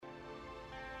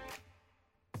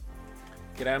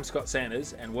G'day, I'm Scott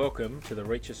Sanders and welcome to the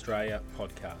Reach Australia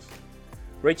podcast.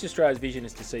 Reach Australia's vision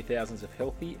is to see thousands of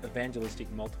healthy,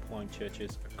 evangelistic, multiplying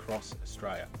churches across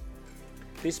Australia.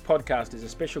 This podcast is a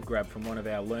special grab from one of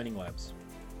our learning labs.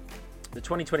 The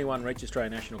 2021 Reach Australia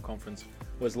National Conference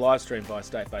was live streamed by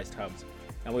state-based hubs,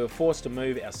 and we were forced to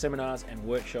move our seminars and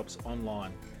workshops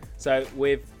online. So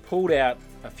we've pulled out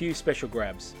a few special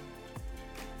grabs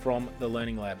from the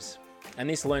learning labs, and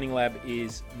this learning lab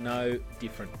is no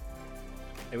different.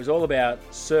 It was all about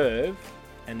serve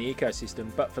and the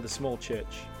ecosystem, but for the small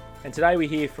church. And today we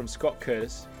hear from Scott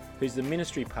Curtis, who's the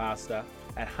ministry pastor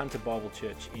at Hunter Bible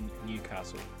Church in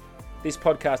Newcastle. This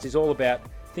podcast is all about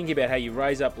thinking about how you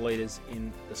raise up leaders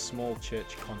in the small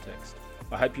church context.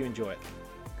 I hope you enjoy it.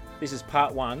 This is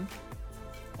part one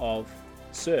of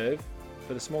Serve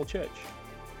for the Small Church.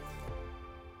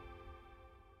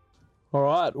 All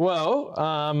right.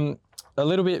 Well, a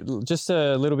little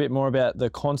bit more about the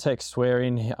context we're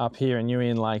in up here in Newey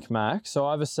and Lake Mac. So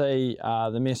I oversee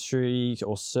the ministry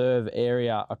or serve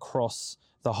area across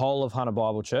the whole of Hunter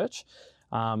Bible Church.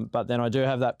 But then I do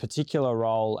have that particular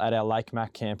role at our Lake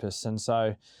Mac campus. And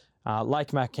so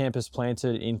Lake Mac campus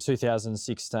planted in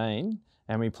 2016,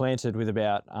 and we planted with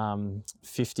about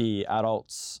 50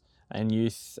 adults and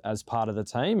youth as part of the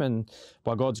team. And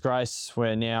by God's grace,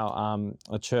 we're now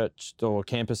a church or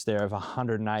campus there of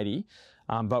 180.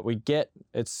 But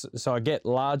I get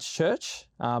large church,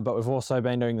 but we've also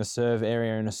been doing the serve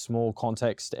area in a small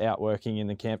context out working in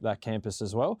that campus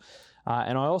as well.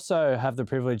 And I also have the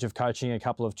privilege of coaching a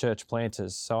couple of church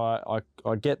planters. So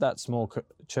I get that small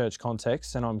church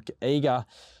context, and I'm eager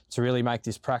to really make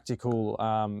this practical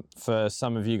for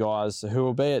some of you guys who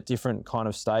will be at different kind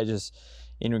of stages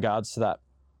in regards to that.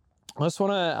 I just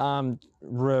want to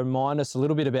remind us a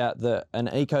little bit about an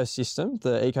ecosystem,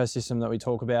 the ecosystem that we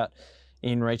talk about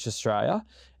in Reach Australia,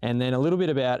 and then a little bit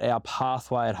about our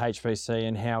pathway at HBC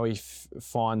and how we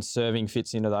find serving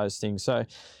fits into those things. So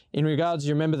in regards,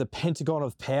 you remember the Pentagon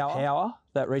of power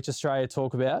that Reach Australia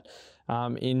talk about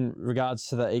in regards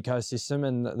to the ecosystem,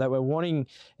 and that we're wanting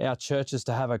our churches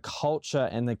to have a culture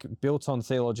and they're built on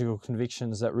theological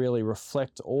convictions that really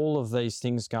reflect all of these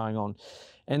things going on.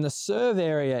 And the serve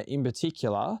area in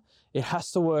particular, it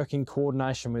has to work in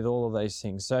coordination with all of these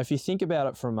things. So if you think about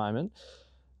it for a moment,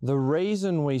 the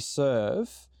reason we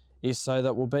serve is so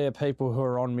that we'll be a people who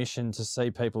are on mission to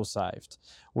see people saved.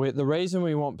 The reason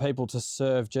we want people to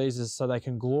serve Jesus so they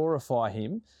can glorify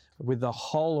him with the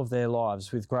whole of their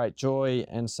lives, with great joy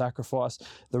and sacrifice.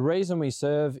 The reason we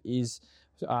serve is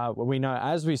we know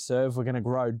as we serve, we're going to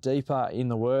grow deeper in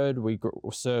the Word. We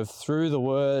serve through the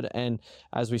Word, and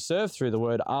as we serve through the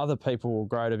Word, other people will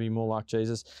grow to be more like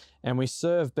Jesus, and we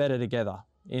serve better together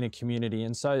in a community.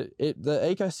 And so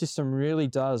the ecosystem really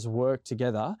does work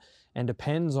together and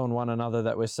depends on one another,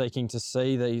 that we're seeking to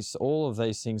see all of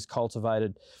these things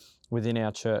cultivated within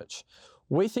our church.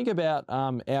 We think about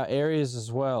our areas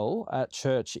as well at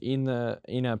church in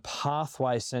a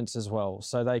pathway sense as well.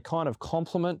 So they kind of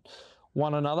complement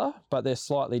one another, but they're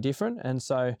slightly different. And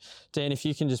so, Dan, if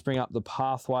you can just bring up the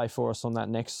pathway for us on that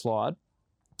next slide.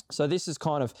 So this is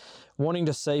kind of wanting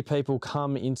to see people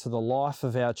come into the life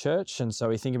of our church. And so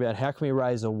we think about how can we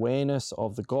raise awareness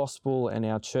of the gospel and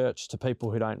our church to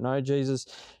people who don't know Jesus?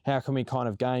 How can we kind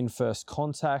of gain first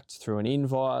contact through an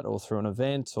invite or through an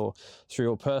event or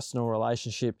through a personal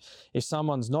relationship? If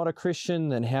someone's not a Christian,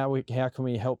 then how can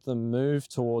we help them move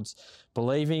towards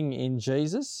believing in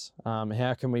Jesus?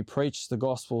 How can we preach the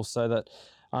gospel so that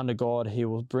under God, he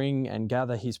will bring and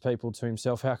gather his people to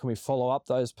himself? How can we follow up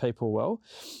those people well?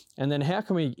 And then how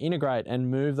can we integrate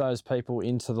and move those people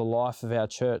into the life of our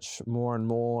church more and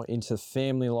more, into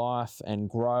family life and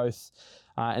growth?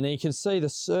 And then you can see the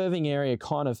serving area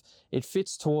it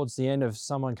fits towards the end of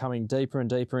someone coming deeper and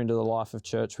deeper into the life of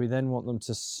church. We then want them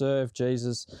to serve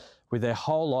Jesus with their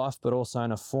whole life, but also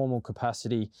in a formal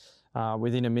capacity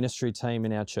within a ministry team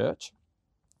in our church.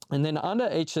 And then under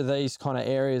each of these kind of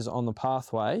areas on the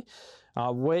pathway,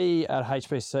 we at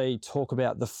HBC talk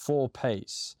about the 4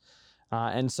 Ps.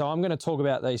 And so I'm going to talk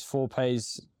about these 4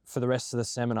 Ps for the rest of the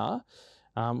seminar.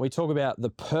 We talk about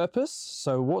the purpose.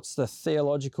 So what's the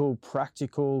theological,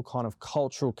 practical, kind of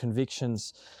cultural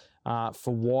convictions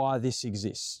for why this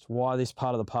exists, why this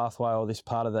part of the pathway or this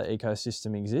part of the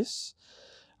ecosystem exists?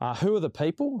 Who are the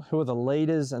people? Who are the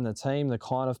leaders and the team, the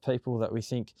kind of people that we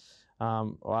think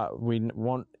we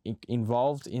want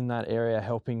involved in that area,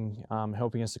 helping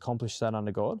us accomplish that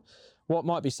under God? What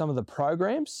might be some of the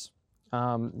programs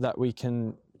that we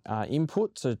can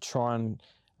input to try and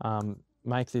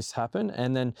make this happen?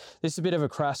 And then this is a bit of a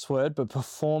crass word, but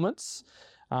performance.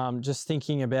 Just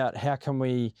thinking about how can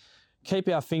we keep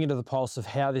our finger to the pulse of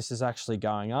how this is actually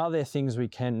going. Are there things we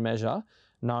can measure,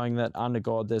 knowing that under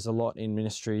God there's a lot in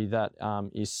ministry that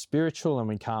is spiritual and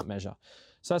we can't measure?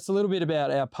 So that's a little bit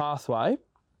about our pathway.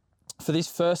 For this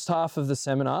first half of the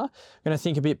seminar, I'm going to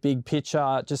think a bit big picture.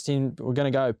 We're going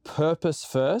to go purpose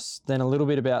first, then a little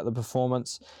bit about the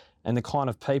performance and the kind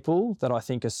of people that I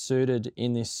think are suited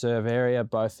in this serve area,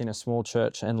 both in a small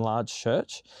church and large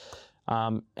church.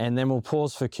 And then we'll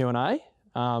pause for Q&A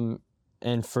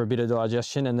and for a bit of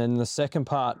digestion. And then the second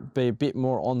part be a bit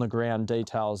more on the ground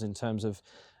details in terms of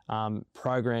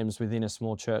programs within a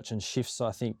small church and shifts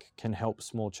I think can help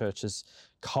small churches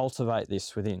cultivate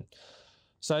this within.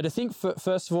 So to think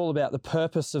first of all about the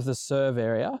purpose of the serve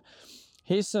area,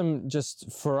 here's some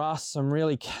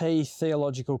really key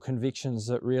theological convictions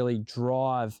that really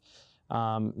drive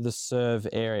the serve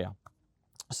area.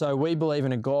 So we believe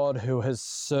in a God who has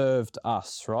served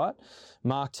us, right?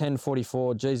 Mark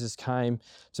 10:44, Jesus came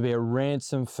to be a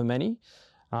ransom for many.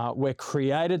 We're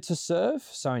created to serve.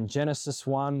 So in Genesis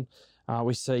 1,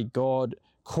 we see God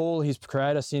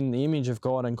create us in the image of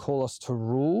God and call us to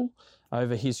rule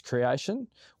over his creation.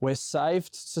 We're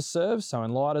saved to serve. So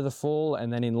in light of the fall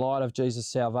and then in light of Jesus'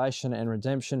 salvation and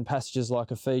redemption, passages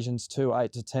like Ephesians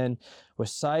 2:8-10, we're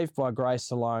saved by grace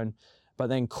alone, but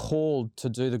then called to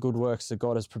do the good works that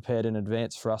God has prepared in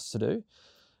advance for us to do.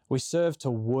 We serve to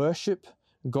worship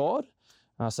God.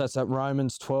 So that's that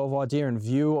Romans 12 idea. In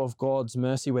view of God's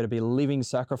mercy, we're to be living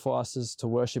sacrifices to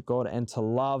worship God and to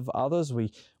love others.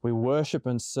 We worship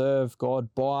and serve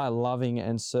God by loving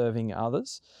and serving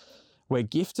others. We're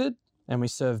gifted and we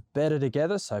serve better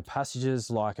together. So passages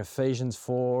like Ephesians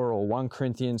 4 or 1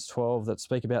 Corinthians 12 that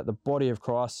speak about the body of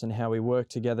Christ and how we work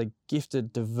together,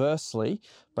 gifted diversely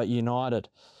but united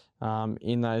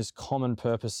in those common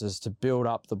purposes to build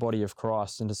up the body of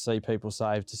Christ and to see people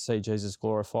saved, to see Jesus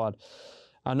glorified.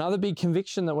 Another big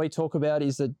conviction that we talk about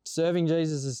is that serving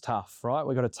Jesus is tough, right?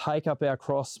 We've got to take up our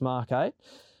cross, Mark 8,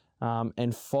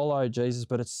 and follow Jesus,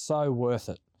 but it's so worth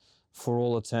it for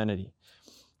all eternity.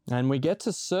 And we get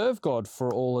to serve God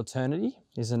for all eternity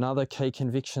is another key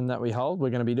conviction that we hold.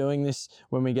 We're going to be doing this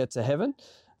when we get to heaven.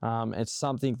 It's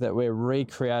something that we're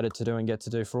recreated to do and get to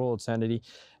do for all eternity.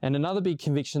 And another big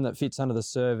conviction that fits under the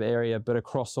serve area, but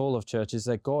across all of church, is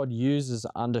that God uses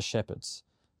under shepherds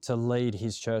to lead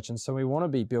his church. And so we want to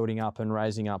be building up and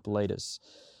raising up leaders.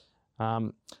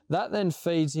 That then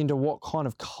feeds into what kind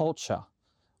of culture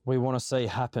we want to see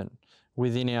happen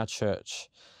within our church.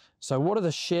 So what are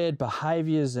the shared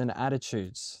behaviours and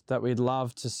attitudes that we'd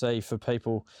love to see for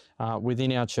people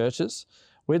within our churches?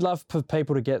 We'd love for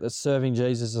people to get that serving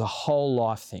Jesus is a whole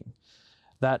life thing,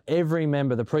 that every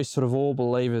member, the priesthood of all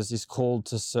believers, is called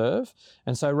to serve.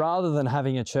 And so rather than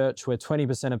having a church where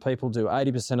 20% of people do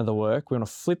 80% of the work, we want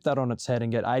to flip that on its head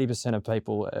and get 80% of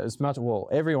people,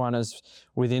 everyone is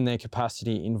within their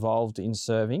capacity involved in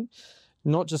serving,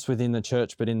 not just within the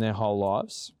church, but in their whole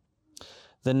lives.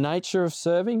 The nature of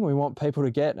serving, we want people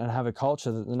to get and have a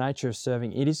culture that the nature of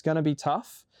serving, it is going to be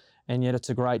tough, and yet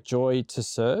it's a great joy to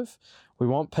serve. We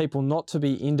want people not to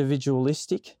be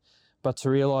individualistic, but to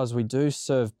realise we do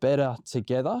serve better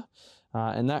together.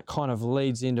 And that kind of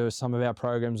leads into some of our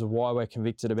programs of why we're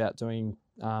convicted about doing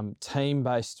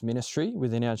team-based ministry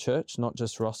within our church, not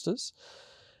just rosters.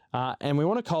 And we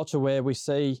want a culture where we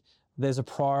see there's a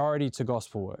priority to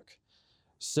gospel work.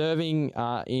 Serving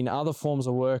in other forms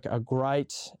of work are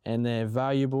great and they're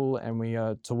valuable, and we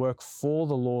are to work for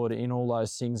the Lord in all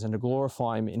those things and to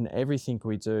glorify him in everything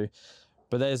we do.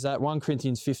 But there's that 1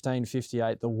 Corinthians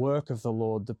 15:58, the work of the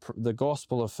Lord, the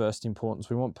gospel of first importance.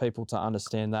 We want people to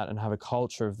understand that and have a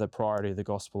culture of the priority of the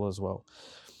gospel as well.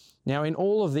 Now, in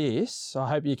all of this, I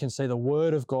hope you can see the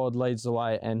word of God leads the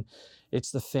way, and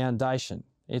it's the foundation.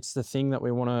 It's the thing that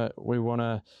we want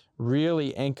to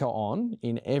really anchor on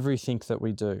in everything that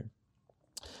we do.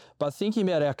 But thinking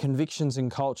about our convictions and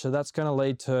culture, that's going to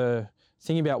lead to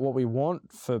thinking about what we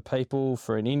want for people,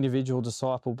 for an individual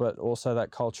disciple, but also that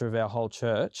culture of our whole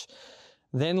church,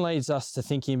 then leads us to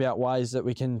thinking about ways that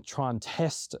we can try and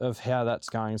test of how that's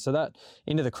going. So that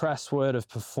into the crass word of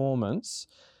performance,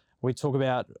 we talk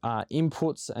about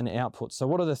inputs and outputs. So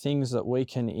what are the things that we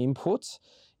can input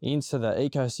into the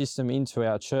ecosystem, into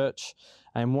our church,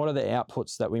 and what are the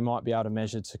outputs that we might be able to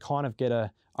measure to kind of get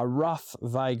a rough,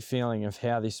 vague feeling of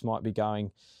how this might be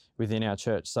going within our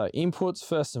church. So inputs,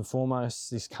 first and foremost,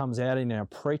 this comes out in our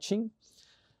preaching.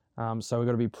 So we've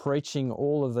got to be preaching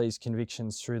all of these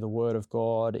convictions through the Word of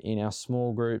God in our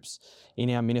small groups, in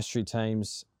our ministry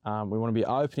teams. We want to be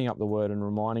opening up the Word and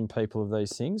reminding people of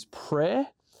these things. Prayer,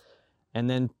 and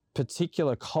then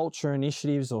particular culture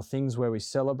initiatives or things where we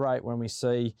celebrate when we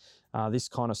see this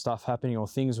kind of stuff happening, or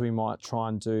things we might try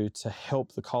and do to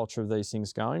help the culture of these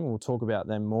things going. We'll talk about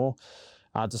them more.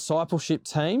 Discipleship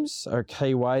teams are a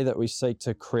key way that we seek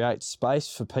to create space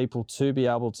for people to be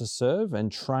able to serve,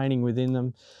 and training within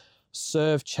them.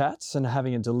 Serve chats and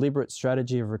having a deliberate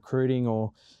strategy of recruiting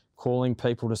or calling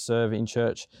people to serve in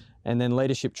church. And then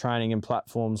leadership training and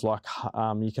platforms like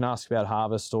you can ask about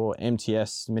Harvest or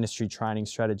MTS, ministry training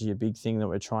strategy, a big thing that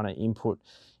we're trying to input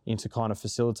into kind of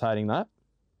facilitating that.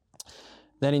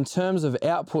 Then in terms of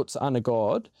outputs under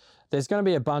God, there's going to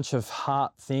be a bunch of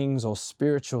heart things or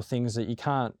spiritual things that you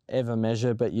can't ever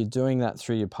measure, but you're doing that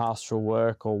through your pastoral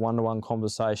work or one-to-one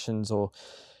conversations, or,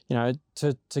 you know,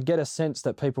 to get a sense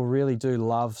that people really do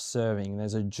love serving.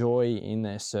 There's a joy in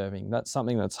their serving. That's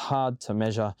something that's hard to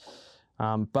measure.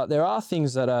 But there are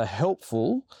things that are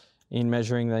helpful in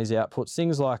measuring these outputs.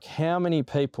 Things like how many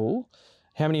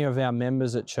of our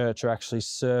members at church are actually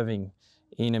serving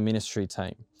in a ministry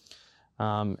team.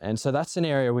 And so that's an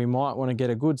area we might want to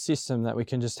get a good system that we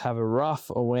can just have a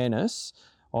rough awareness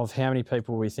of how many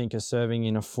people we think are serving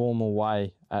in a formal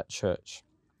way at church.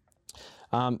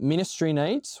 Ministry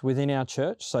needs within our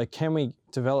church. So can we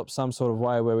develop some sort of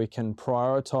way where we can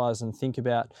prioritise and think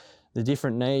about the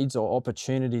different needs or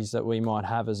opportunities that we might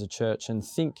have as a church, and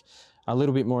think a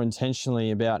little bit more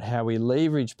intentionally about how we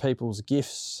leverage people's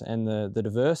gifts and the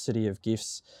diversity of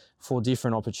gifts for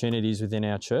different opportunities within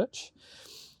our church.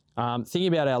 Thinking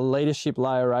about our leadership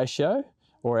layer ratio,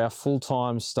 or our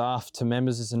full-time staff to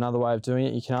members, is another way of doing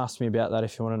it. You can ask me about that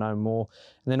if you want to know more.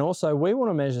 And then also we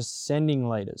want to measure sending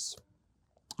leaders.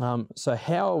 So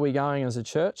how are we going as a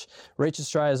church? Reach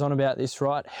Australia is on about this,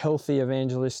 right? Healthy,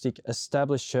 evangelistic,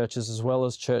 established churches as well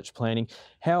as church planning.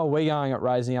 How are we going at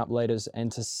raising up leaders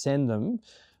and to send them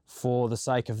for the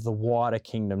sake of the wider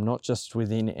kingdom, not just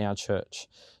within our church?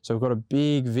 So we've got a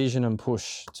big vision and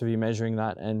push to be measuring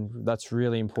that, and that's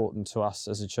really important to us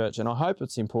as a church. And I hope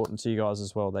it's important to you guys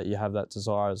as well, that you have that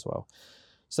desire as well.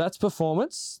 So that's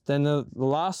performance. Then the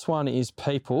last one is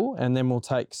people, and then we'll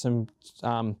take some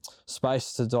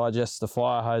space to digest the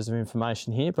fire hose of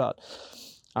information here. But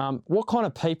what kind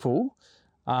of people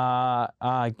might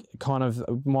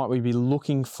we be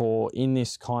looking for in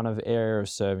this kind of area of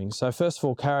serving? So first of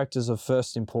all, characters of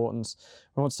first importance.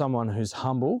 We want someone who's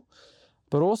humble,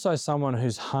 but also someone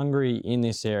who's hungry in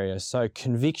this area. So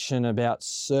conviction about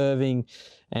serving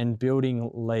and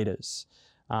building leaders.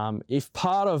 If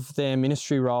part of their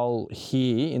ministry role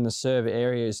here in the serve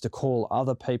area is to call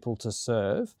other people to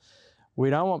serve, we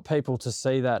don't want people to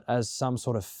see that as some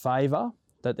sort of favour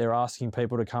that they're asking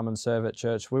people to come and serve at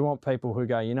church. We want people who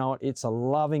go, you know what, it's a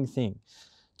loving thing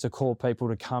to call people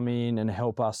to come in and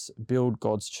help us build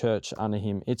God's church under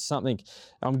Him. It's something,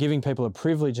 I'm giving people a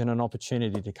privilege and an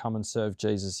opportunity to come and serve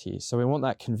Jesus here. So we want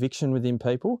that conviction within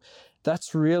people.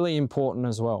 That's really important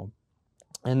as well.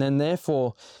 And then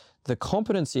therefore, the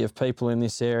competency of people in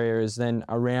this area is then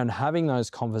around having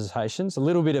those conversations. A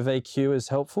little bit of EQ is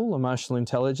helpful, emotional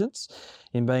intelligence,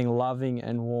 in being loving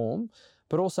and warm,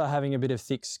 but also having a bit of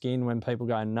thick skin when people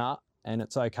go, nah, and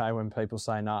it's okay when people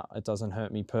say, nah, it doesn't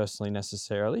hurt me personally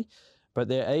necessarily, but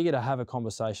they're eager to have a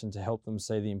conversation to help them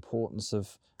see the importance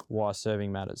of why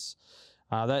serving matters.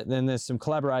 Then there's some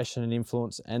collaboration and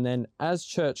influence. And then as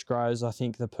church grows, I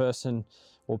think the person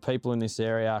or people in this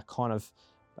area kind of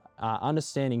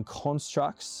understanding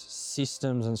constructs,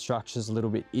 systems and structures a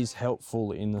little bit is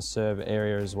helpful in the serve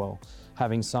area as well.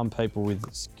 Having some people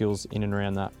with skills in and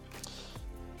around that.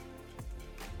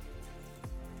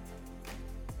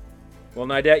 Well,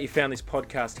 no doubt you found this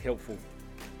podcast helpful.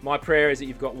 My prayer is that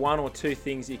you've got one or two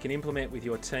things that you can implement with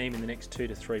your team in the next 2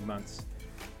 to 3 months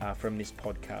from this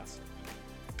podcast.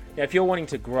 Now, if you're wanting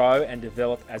to grow and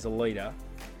develop as a leader,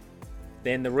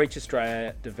 then the Reach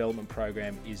Australia Development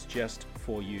Program is just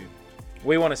for you.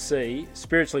 We want to see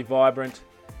spiritually vibrant,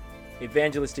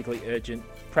 evangelistically urgent,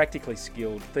 practically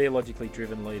skilled, theologically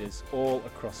driven leaders all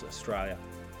across Australia.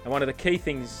 And one of the key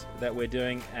things that we're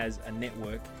doing as a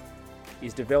network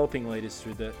is developing leaders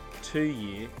through the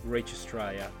 2-year Reach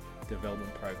Australia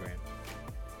Development Program.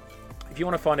 If you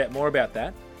want to find out more about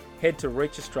that, head to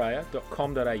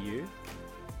reachaustralia.com.au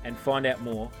and find out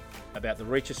more about the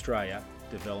Reach Australia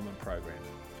Development Program.